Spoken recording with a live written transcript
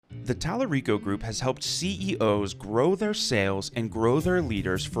The Tallarico Group has helped CEOs grow their sales and grow their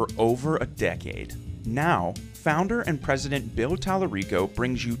leaders for over a decade. Now, founder and president Bill Tallarico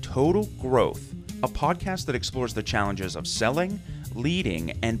brings you Total Growth, a podcast that explores the challenges of selling,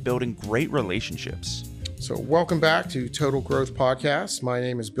 leading, and building great relationships. So welcome back to Total Growth Podcast. My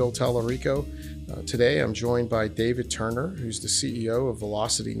name is Bill Tallarico. Today I'm joined by David Turner, who's the CEO of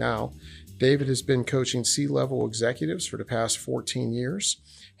Velocity Now. David has been coaching C-level executives for the past 14 years.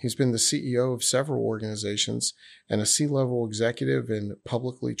 He's been the CEO of several organizations and a C-level executive in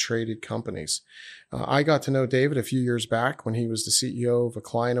publicly traded companies. I got to know David a few years back when he was the CEO of a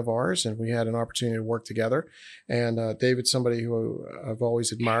client of ours, and we had an opportunity to work together. And David's somebody who I've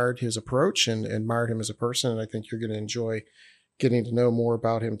always admired his approach and admired him as a person, and I think you're going to enjoy getting to know more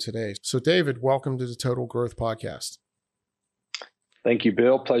about him today. So David, welcome to the Total Growth Podcast. Thank you,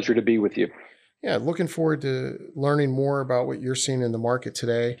 Bill. Pleasure to be with you. Yeah, looking forward to learning more about what you're seeing in the market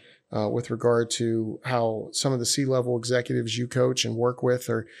today with regard to how some of the C-level executives you coach and work with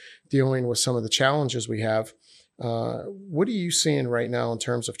are dealing with some of the challenges we have. What are you seeing right now in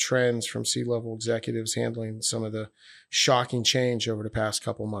terms of trends from C-level executives handling some of the shocking change over the past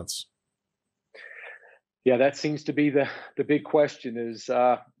couple of months? Yeah, that seems to be the big question is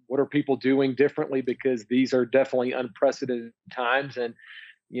what are people doing differently? Because these are definitely unprecedented times, and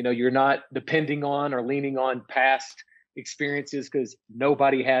you're not depending on or leaning on past experiences because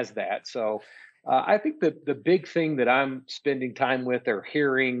nobody has that. So I think the big thing that I'm spending time with or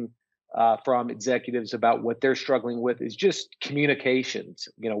hearing from executives about what they're struggling with is just communications.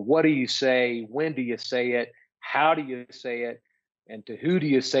 What do you say? When do you say it? How do you say it? And to who do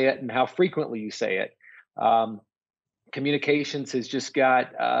you say it? And how frequently you say it? Communications has just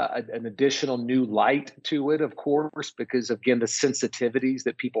got an additional new light to it, of course, because, again, the sensitivities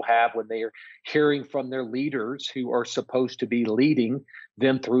that people have when they are hearing from their leaders who are supposed to be leading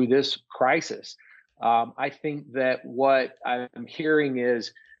them through this crisis. I think that what I'm hearing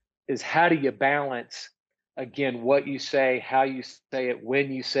is how do you balance, again, what you say, how you say it,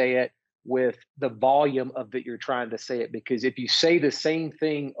 when you say it, with the volume of that you're trying to say it. Because if you say the same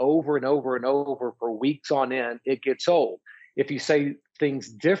thing over and over and over for weeks on end, it gets old. If you say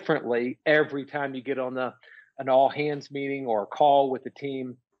things differently every time you get on an all hands meeting or a call with the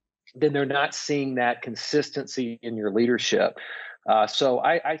team, then they're not seeing that consistency in your leadership. So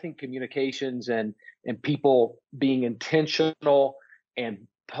I think communications and people being intentional and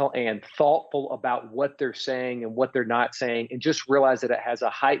thoughtful about what they're saying and what they're not saying, and just realize that it has a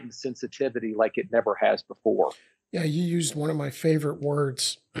heightened sensitivity like it never has before. Yeah, you used one of my favorite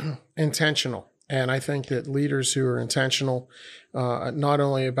words, intentional. And I think that leaders who are intentional, not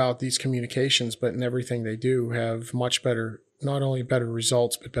only about these communications, but in everything they do, have much better, not only better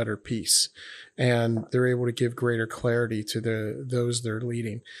results, but better peace. And they're able to give greater clarity to those they're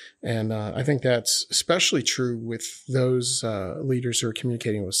leading. And I think that's especially true with those leaders who are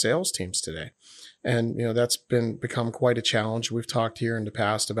communicating with sales teams today. And, that's become quite a challenge. We've talked here in the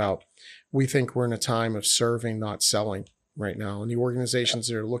past about, we think we're in a time of serving, not selling right now. And the organizations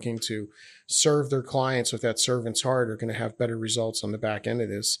that are looking to serve their clients with that servant's heart are going to have better results on the back end of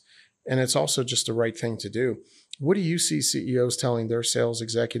this. And it's also just the right thing to do. What do you see CEOs telling their sales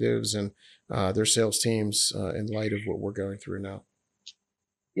executives and their sales teams in light of what we're going through now?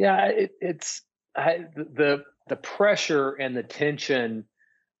 Yeah, it's the pressure and the tension,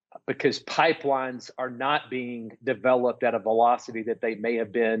 because pipelines are not being developed at a velocity that they may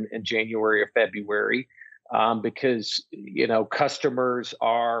have been in January or February, because customers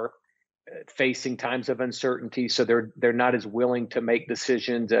are facing times of uncertainty, so they're not as willing to make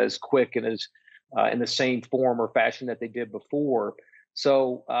decisions as quick and as in the same form or fashion that they did before.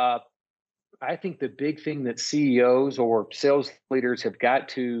 So I think the big thing that CEOs or sales leaders have got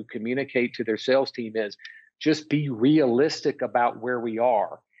to communicate to their sales team is just be realistic about where we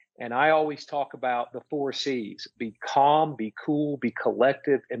are. And I always talk about the 4 C's: be calm, be cool, be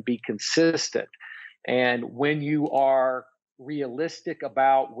collective, and be consistent. And when you are realistic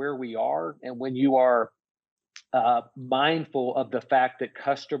about where we are, and when you are mindful of the fact that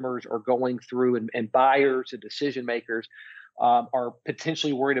customers are going through and buyers and decision makers are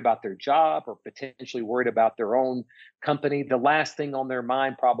potentially worried about their job or potentially worried about their own company, the last thing on their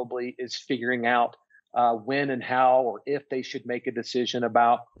mind probably is figuring out when and how or if they should make a decision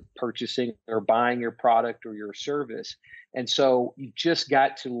about purchasing or buying your product or your service. And so you just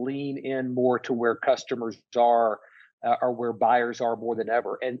got to lean in more to where customers are or where buyers are more than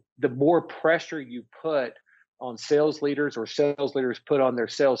ever. And the more pressure you put on sales leaders or sales leaders put on their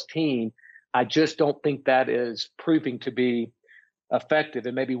sales team, I just don't think that is proving to be effective.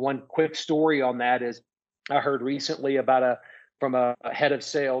 And maybe one quick story on that is I heard recently about a from a head of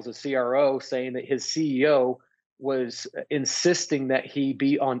sales, a CRO, saying that his CEO was insisting that he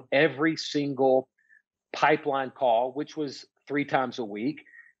be on every single pipeline call, which was 3 times a week.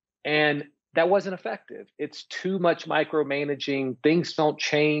 And that wasn't effective. It's too much micromanaging. Things don't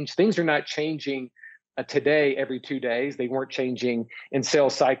change. Things are not changing today every 2 days. They weren't changing in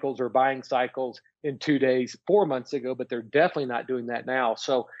sales cycles or buying cycles in 2 days 4 months ago, but they're definitely not doing that now.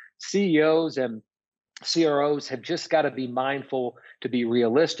 So CEOs and CROs have just got to be mindful to be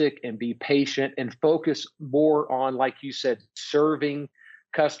realistic and be patient and focus more on, like you said, serving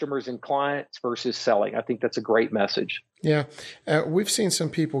customers and clients versus selling. I think that's a great message. Yeah. We've seen some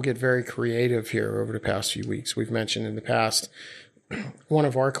people get very creative here over the past few weeks. We've mentioned in the past one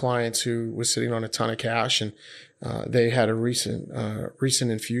of our clients who was sitting on a ton of cash, and they had a recent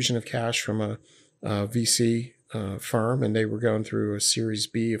infusion of cash from a VC firm, and they were going through a Series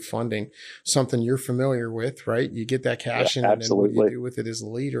B of funding, something you're familiar with, right? You get that cash in, and then what do you do with it as a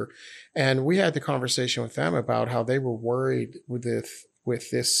leader? And we had the conversation with them about how they were worried with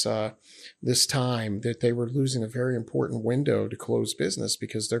this time that they were losing a very important window to close business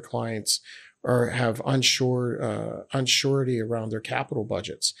because their clients have unsurety around their capital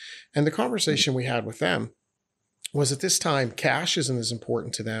budgets. And the conversation we had with them was, at this time, cash isn't as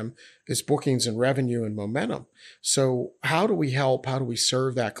important to them as bookings and revenue and momentum. So how do we help? How do we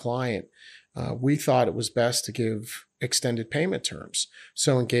serve that client? We thought it was best to give extended payment terms.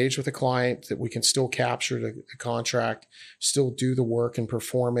 So engage with a client that we can still capture the contract, still do the work and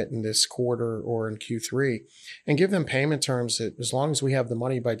perform it in this quarter or in Q3, and give them payment terms that, as long as we have the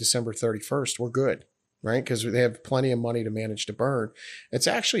money by December 31st, we're good, right? Because they have plenty of money to manage to burn. It's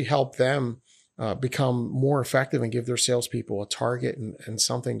actually helped them become more effective and give their salespeople a target and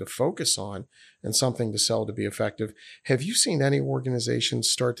something to focus on and something to sell to be effective. Have you seen any organizations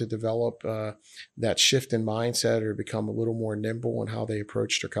start to develop that shift in mindset or become a little more nimble in how they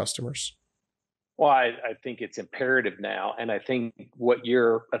approach their customers? Well, I think it's imperative now. And I think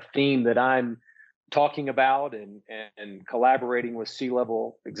a theme that I'm talking about and collaborating with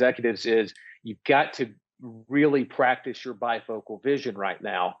C-level executives is, you've got to really practice your bifocal vision right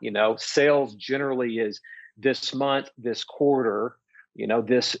now. Sales generally is this month, this quarter,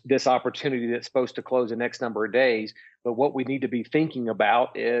 this opportunity that's supposed to close the next number of days. But what we need to be thinking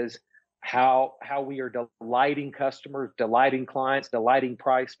about is how we are delighting customers, delighting clients, delighting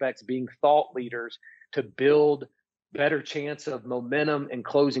prospects, being thought leaders to build better chance of momentum and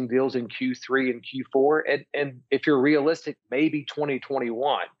closing deals in Q3 and Q4. And if you're realistic, maybe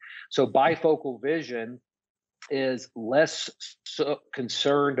 2021. So bifocal vision is less so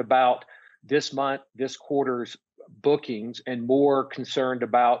concerned about this month, this quarter's bookings, and more concerned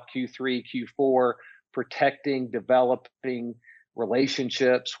about Q3, Q4, protecting, developing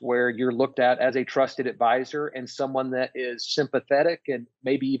relationships where you're looked at as a trusted advisor and someone that is sympathetic and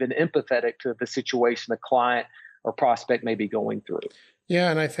maybe even empathetic to the situation the client or prospect may be going through.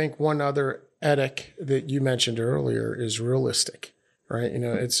 Yeah, and I think one other ethic that you mentioned earlier is realistic, right?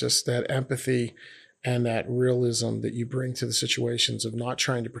 It's just that empathy and that realism that you bring to the situations of not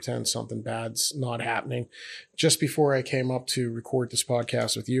trying to pretend something bad's not happening. Just before I came up to record this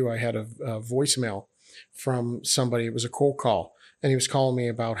podcast with you, I had a voicemail from somebody. It was a cold call, and he was calling me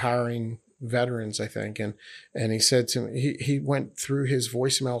about hiring veterans, I think. And he said to me, he went through his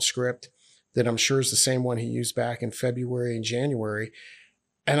voicemail script that I'm sure is the same one he used back in February and January.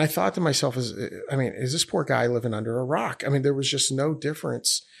 And I thought to myself, is this poor guy living under a rock? There was just no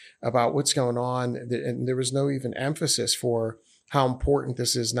difference about what's going on. And there was no even emphasis for how important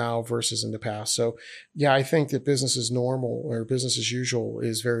this is now versus in the past. So yeah, I think that business as normal or business as usual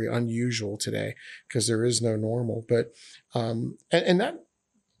is very unusual today because there is no normal. But, and that,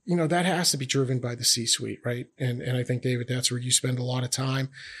 that has to be driven by the C-suite, right? And I think, David, that's where you spend a lot of time.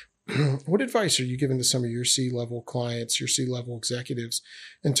 What advice are you giving to some of your C-level clients, your C-level executives,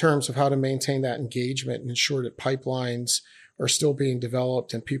 in terms of how to maintain that engagement and ensure that pipelines are still being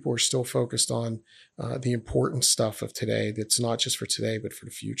developed and people are still focused on the important stuff of today that's not just for today, but for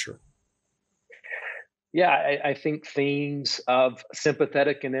the future? Yeah, I think themes of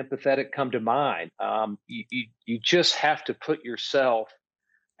sympathetic and empathetic come to mind. You just have to put yourself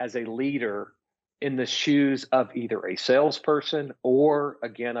as a leader in the shoes of either a salesperson or,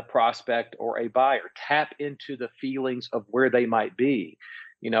 again, a prospect or a buyer. Tap into the feelings of where they might be.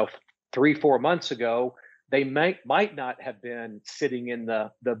 3-4 months ago, they might not have been sitting in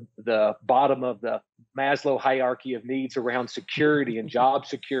the bottom of the Maslow hierarchy of needs around security and job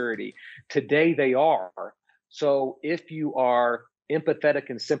security. Today they are. So if you are empathetic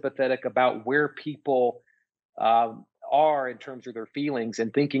and sympathetic about where people are in terms of their feelings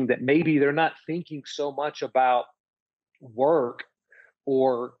and thinking that maybe they're not thinking so much about work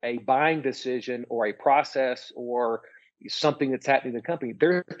or a buying decision or a process or something that's happening in the company.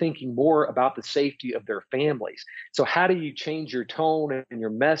 They're thinking more about the safety of their families. So how do you change your tone and your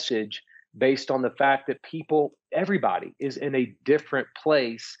message based on the fact that everybody is in a different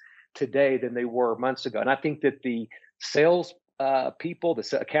place today than they were months ago? And I think that the sales people,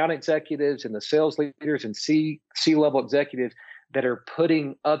 the account executives and the sales leaders and C-level executives that are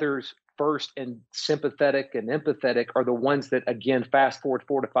putting others first and sympathetic and empathetic are the ones that, again, fast forward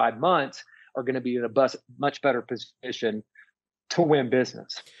 4 to 5 months, are going to be in a much better position to win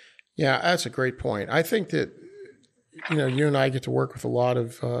business. Yeah, that's a great point. I think that, you and I get to work with a lot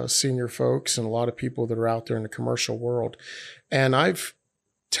of senior folks and a lot of people that are out there in the commercial world. And I've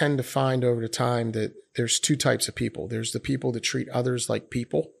tend to find over the time that there's two types of people. There's the people that treat others like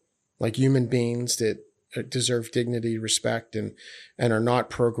people, like human beings that deserve dignity, respect, and are not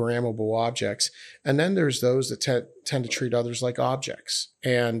programmable objects. And then there's those that tend to treat others like objects.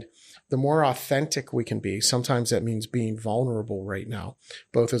 And the more authentic we can be, sometimes that means being vulnerable right now,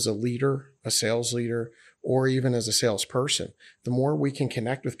 both as a leader, a sales leader, or even as a salesperson. The more we can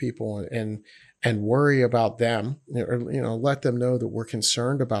connect with people and worry about them, or let them know that we're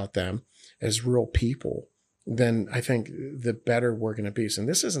concerned about them as real people, then I think the better we're going to be. So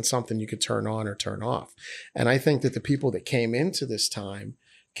this isn't something you could turn on or turn off. And I think that the people that came into this time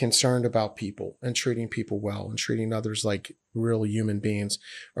concerned about people and treating people well and treating others like real human beings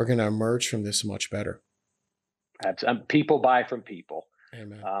are going to emerge from this much better. People buy from people.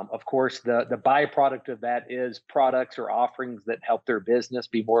 Amen. Of course, the byproduct of that is products or offerings that help their business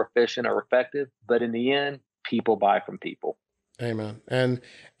be more efficient or effective. But in the end, people buy from people. Amen. And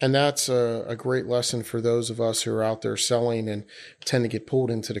that's a great lesson for those of us who are out there selling and tend to get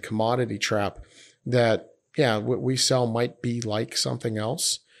pulled into the commodity trap that, yeah, what we sell might be like something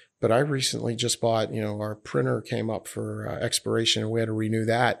else. But I recently just bought, our printer came up for expiration and we had to renew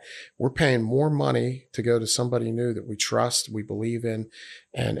that. We're paying more money to go to somebody new that we trust, we believe in,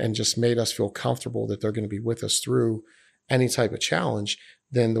 and just made us feel comfortable that they're going to be with us through any type of challenge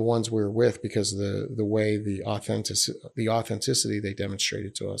than the ones we were with, because of the way the authenticity they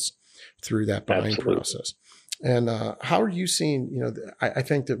demonstrated to us through that buying process. And how are you seeing, I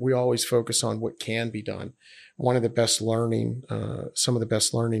think that we always focus on what can be done. One of the best learning, some of the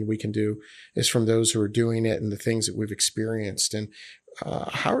best learning we can do is from those who are doing it and the things that we've experienced. And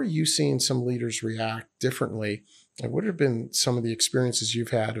how are you seeing some leaders react differently? And what have been some of the experiences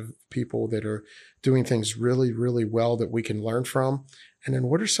you've had of people that are doing things really, really well that we can learn from? And then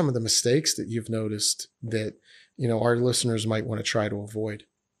what are some of the mistakes that you've noticed that, our listeners might want to try to avoid?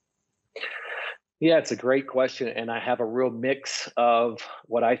 Yeah, it's a great question. And I have a real mix of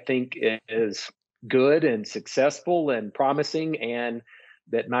what I think is good and successful and promising, and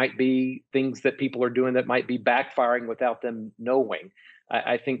that might be things that people are doing that might be backfiring without them knowing.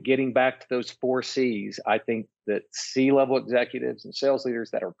 I think getting back to those 4 C's, I think that C-level executives and sales leaders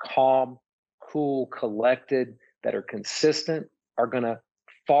that are calm, cool, collected, that are consistent are going to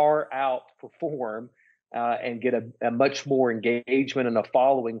far outperform and get a much more engagement and a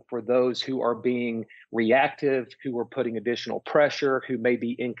following for those who are being reactive, who are putting additional pressure, who may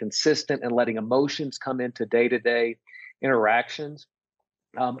be inconsistent and letting emotions come into day-to-day interactions.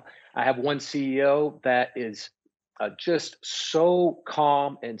 I have one CEO that is just so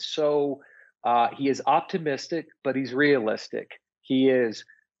calm and so he is optimistic, but he's realistic. He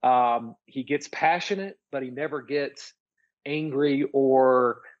gets passionate, but he never gets angry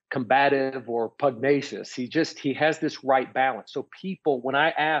or combative or pugnacious. He has this right balance. So people, when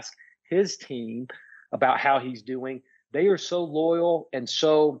I ask his team about how he's doing, they are so loyal and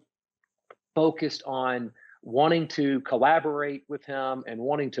so focused on wanting to collaborate with him and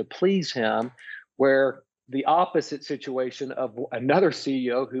wanting to please him, where the opposite situation of another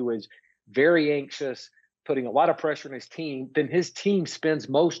CEO who is very anxious, putting a lot of pressure on his team, then his team spends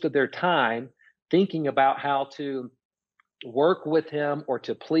most of their time thinking about how to work with him or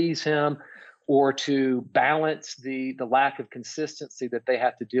to please him or to balance the lack of consistency that they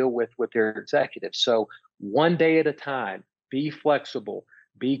have to deal with their executives. So one day at a time, be flexible,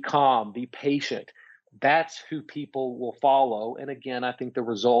 be calm, be patient. That's who people will follow. And again, I think the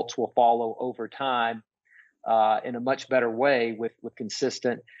results will follow over time in a much better way with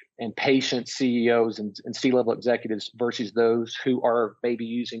consistent and patient CEOs and C-level executives versus those who are maybe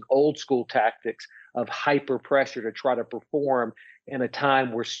using old school tactics of hyper pressure to try to perform in a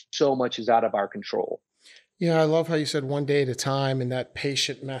time where so much is out of our control. Yeah, I love how you said one day at a time and that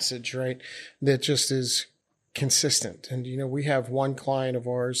patient message, right? That just is consistent. And, we have one client of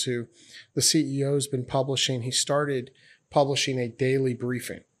ours who the CEO has been publishing. He started publishing a daily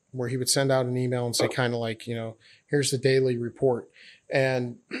briefing where he would send out an email and say, kind of like, here's the daily report.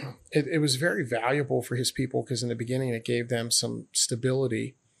 And it was very valuable for his people because in the beginning it gave them some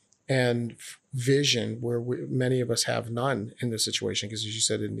stability and vision where many of us have none in this situation. Because as you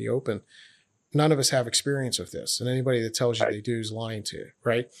said in the open, none of us have experience with this. And anybody that tells you they do is lying to you,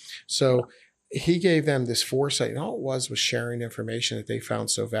 right? So he gave them this foresight, and all it was sharing information that they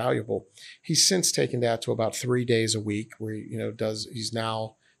found so valuable. He's since taken that to about 3 days a week where, he's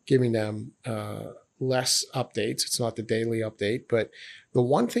now giving them less updates. It's not the daily update, but the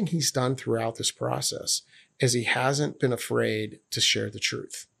one thing he's done throughout this process is he hasn't been afraid to share the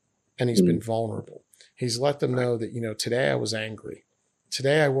truth, and he's been vulnerable. He's let them know that, today I was angry.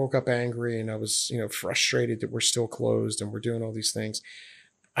 Today I woke up angry and I was, frustrated that we're still closed and we're doing all these things.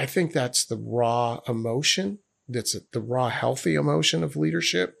 I think that's the raw emotion. That's the raw, healthy emotion of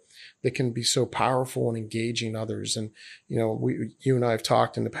leadership that can be so powerful in engaging others. And, you and I have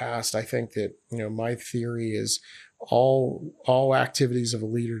talked in the past. I think that, my theory is all activities of a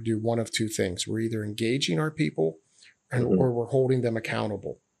leader do one of two things. We're either engaging our people or we're holding them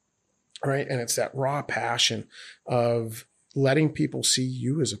accountable. Right. And it's that raw passion of letting people see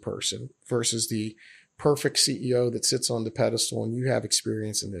you as a person versus the perfect CEO that sits on the pedestal, and you have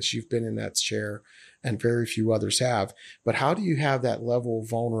experience in this. You've been in that chair and very few others have. But how do you have that level of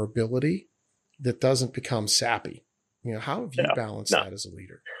vulnerability that doesn't become sappy? How have you balanced that as a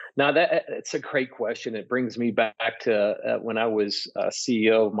leader? Now, it's a great question. It brings me back to when I was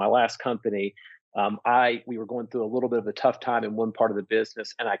CEO of my last company. We were going through a little bit of a tough time in one part of the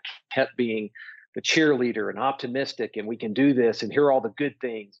business, and I kept being the cheerleader and optimistic, and we can do this, and here are all the good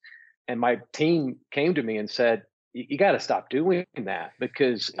things. And my team came to me and said, you got to stop doing that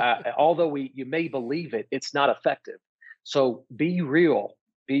because although you may believe it, it's not effective. So be real,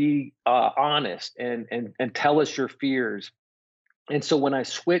 be honest, and tell us your fears. And so when I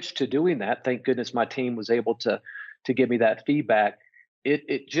switched to doing that, thank goodness my team was able to give me that feedback.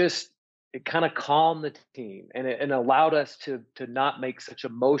 It kind of calmed the team and allowed us to not make such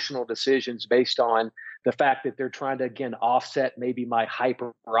emotional decisions based on the fact that they're trying to, again, offset maybe my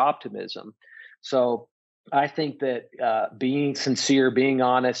hyper optimism. So I think that being sincere, being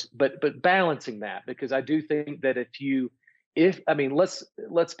honest, but balancing that, because I do think that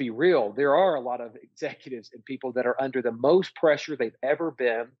let's be real. There are a lot of executives and people that are under the most pressure they've ever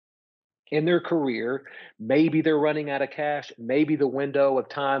been in their career. Maybe they're running out of cash. Maybe the window of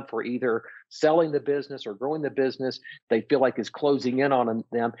time for either selling the business or growing the business they feel like is closing in on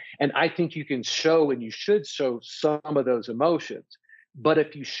them. And I think you can show, and you should show, some of those emotions. But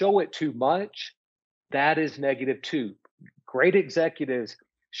if you show it too much, that is negative too. Great executives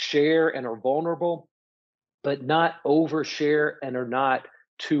share and are vulnerable, but not overshare and are not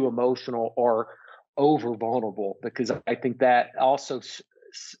too emotional or over vulnerable, because I think that also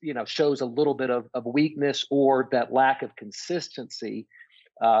shows a little bit of weakness or that lack of consistency.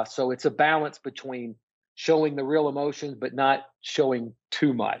 So it's a balance between showing the real emotions, but not showing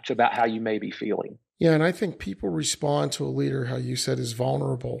too much about how you may be feeling. Yeah. And I think people respond to a leader, how you said, is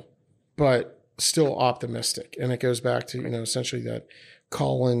vulnerable, but still optimistic. And it goes back to, essentially that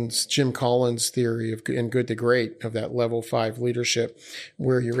Jim Collins theory of in Good to Great, of that level 5 leadership,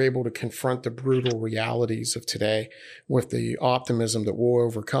 where you're able to confront the brutal realities of today with the optimism that we'll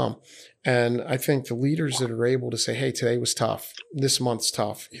overcome. And I think the leaders that are able to say, hey, today was tough. This month's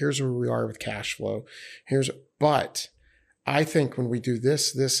tough. Here's where we are with cash flow. But I think when we do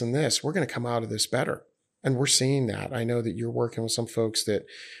this, this, and this, we're going to come out of this better. And we're seeing that. I know that you're working with some folks that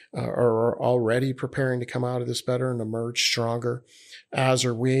are already preparing to come out of this better and emerge stronger, as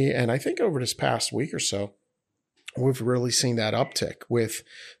are we. And I think over this past week or so, we've really seen that uptick with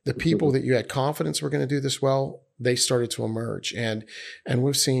the people that you had confidence were going to do this well. They started to emerge, and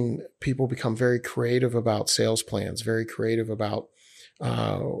we've seen people become very creative about sales plans, very creative about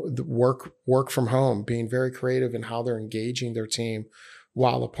the work from home, being very creative in how they're engaging their team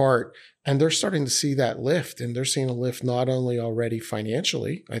while apart. And they're starting to see that lift, and they're seeing a lift not only already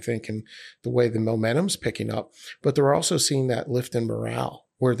financially, I think, in the way the momentum's picking up, but they're also seeing that lift in morale,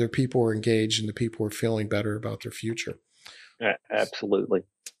 where their people are engaged and the people are feeling better about their future. Absolutely.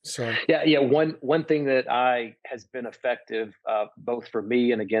 So yeah. One thing that has been effective, both for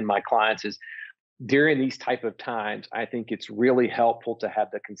me and again my clients, is during these type of times, I think it's really helpful to have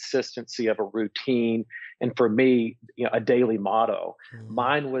the consistency of a routine. And for me, a daily motto. Mm-hmm.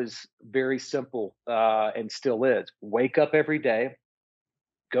 Mine was very simple and still is. Wake up every day,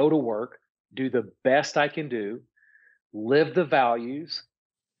 go to work, do the best I can do, live the values,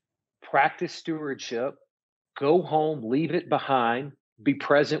 practice stewardship, go home, leave it behind, be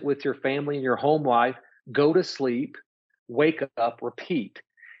present with your family and your home life, go to sleep, wake up, repeat.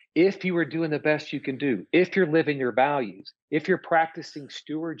 if you are doing the best you can do, if you're living your values, if you're practicing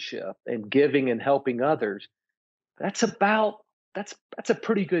stewardship and giving and helping others, that's a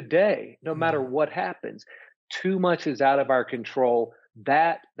pretty good day, no matter what happens. Too much is out of our control.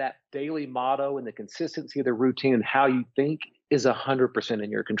 That daily motto and the consistency of the routine and how you think is 100%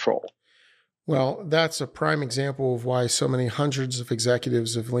 in your control. Well, that's a prime example of why so many hundreds of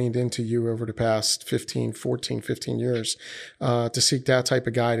executives have leaned into you over the past 15 years to seek that type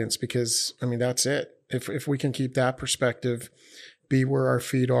of guidance, because, I mean, that's it. If we can keep that perspective, be where our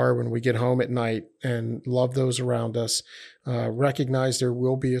feet are when we get home at night, and love those around us, recognize there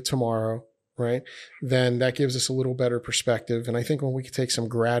will be a tomorrow, right? Then that gives us a little better perspective. And I think when we can take some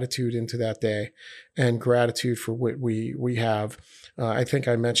gratitude into that day and gratitude for what we have, I think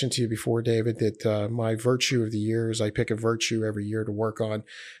I mentioned to you before, David, that my virtue of the year is I pick a virtue every year to work on.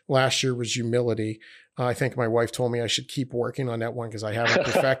 Last year was humility. I think my wife told me I should keep working on that one because I haven't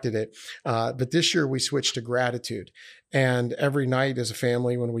perfected it. But this year we switched to gratitude. And every night as a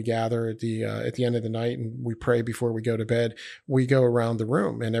family, when we gather at the end of the night and we pray before we go to bed, we go around the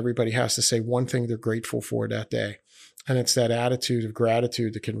room and everybody has to say one thing they're grateful for that day. And it's that attitude of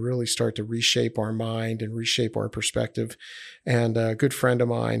gratitude that can really start to reshape our mind and reshape our perspective. And a good friend of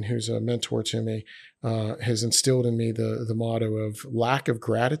mine who's a mentor to me has instilled in me the motto of lack of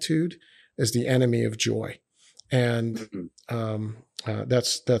gratitude is the enemy of joy. And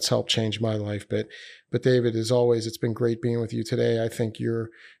that's helped change my life. But David, as always, it's been great being with you today. I think your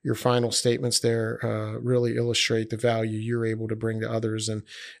final statements there really illustrate the value you're able to bring to others,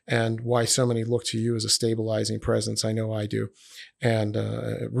 and why so many look to you as a stabilizing presence. I know I do, and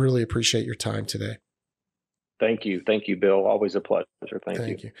really appreciate your time today. Thank you, Bill. Always a pleasure.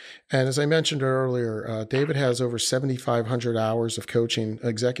 Thank you. And as I mentioned earlier, David has over 7,500 hours of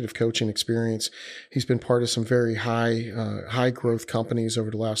executive coaching experience. He's been part of some very high growth companies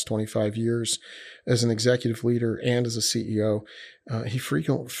over the last 25 years as an executive leader and as a CEO. He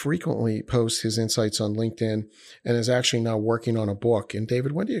frequently posts his insights on LinkedIn and is actually now working on a book. And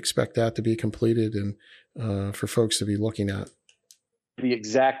David, when do you expect that to be completed and for folks to be looking at? The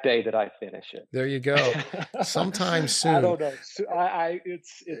exact day that I finish it. There you go. Sometime soon. I don't know.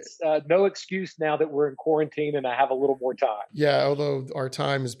 It's no excuse now that we're in quarantine and I have a little more time. Yeah, although our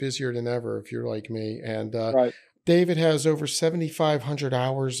time is busier than ever, if you're like me. And right. David has over 7,500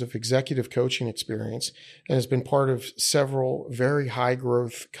 hours of executive coaching experience and has been part of several very high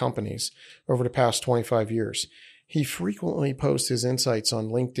growth companies over the past 25 years. He frequently posts his insights on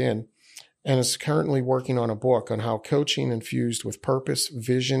LinkedIn and is currently working on a book on how coaching infused with purpose,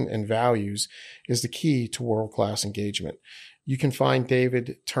 vision, and values is the key to world-class engagement. You can find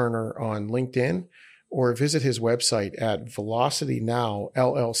David Turner on LinkedIn or visit his website at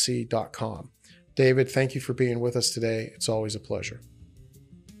velocitynowllc.com. David, thank you for being with us today. It's always a pleasure.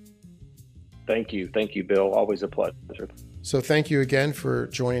 Thank you, Bill. Always a pleasure. So thank you again for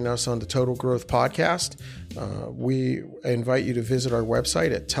joining us on the Total Growth Podcast. We invite you to visit our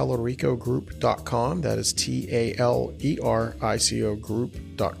website at Talericogroup.com. That is TALERICO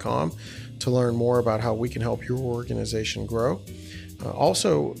group.com to learn more about how we can help your organization grow.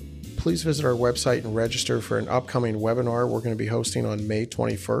 Also, please visit our website and register for an upcoming webinar we're going to be hosting on May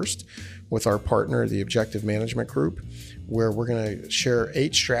 21st with our partner, the Objective Management Group, where we're going to share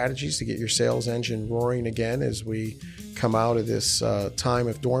 8 strategies to get your sales engine roaring again as we come out of this time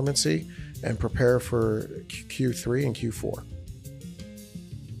of dormancy and prepare for Q3 and Q4.